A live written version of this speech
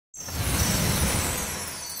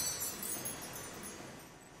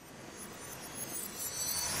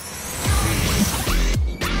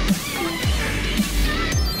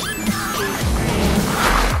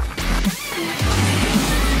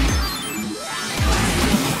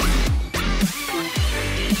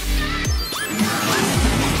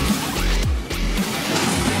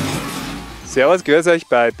Servus, grüß euch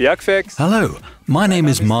bei Bergfacts. Hello, my name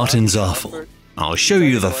is Martin Zarfl. I'll show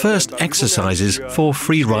you the first exercises for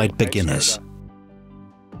freeride beginners.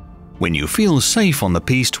 When you feel safe on the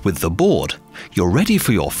piste with the board, you're ready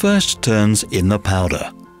for your first turns in the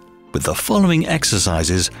powder. With the following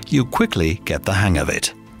exercises, you quickly get the hang of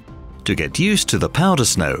it. To get used to the powder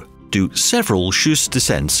snow, do several schuss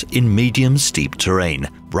descents in medium steep terrain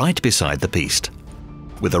right beside the piste.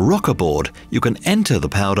 With a rocker board, you can enter the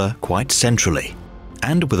powder quite centrally.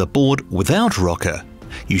 And with a board without rocker,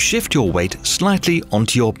 you shift your weight slightly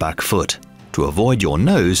onto your back foot to avoid your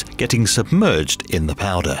nose getting submerged in the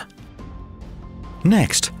powder.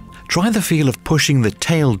 Next, try the feel of pushing the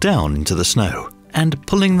tail down into the snow and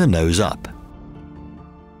pulling the nose up.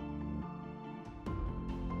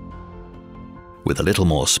 With a little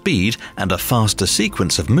more speed and a faster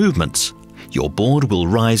sequence of movements, your board will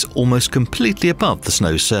rise almost completely above the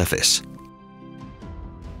snow surface.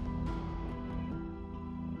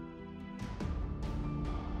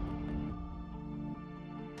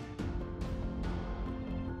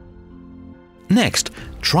 Next,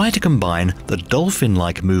 try to combine the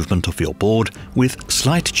dolphin-like movement of your board with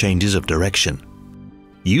slight changes of direction.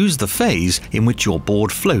 Use the phase in which your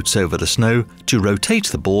board floats over the snow to rotate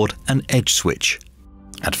the board and edge switch.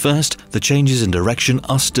 At first, the changes in direction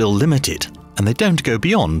are still limited, and they don't go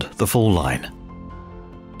beyond the fall line.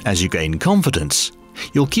 As you gain confidence,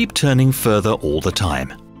 you'll keep turning further all the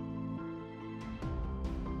time.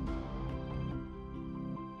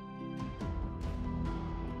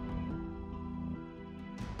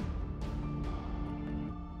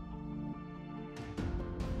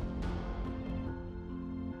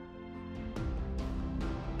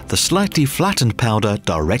 The slightly flattened powder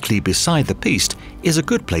directly beside the piste is a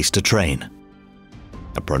good place to train.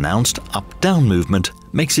 A pronounced up-down movement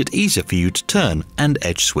makes it easier for you to turn and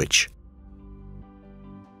edge switch.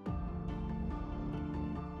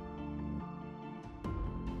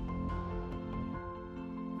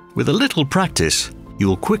 With a little practice,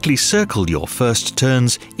 you'll quickly circle your first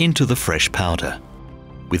turns into the fresh powder.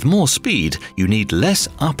 With more speed, you need less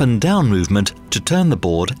up and down movement to turn the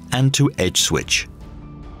board and to edge switch.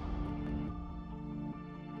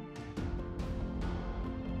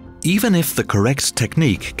 Even if the correct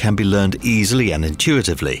technique can be learned easily and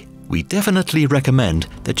intuitively, we definitely recommend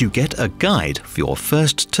that you get a guide for your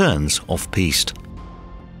first turns off-piste.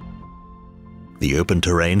 The open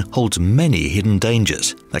terrain holds many hidden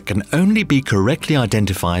dangers that can only be correctly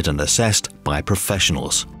identified and assessed by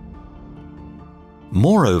professionals.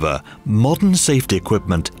 Moreover, modern safety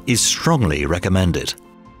equipment is strongly recommended.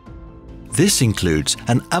 This includes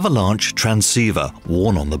an avalanche transceiver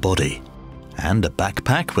worn on the body, and a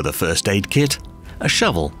backpack with a first aid kit, a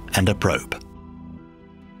shovel and a probe.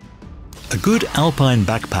 A good alpine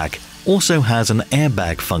backpack also has an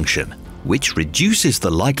airbag function, which reduces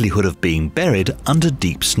the likelihood of being buried under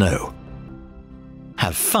deep snow.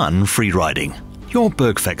 Have fun freeriding. Your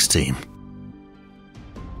Bergfacts team.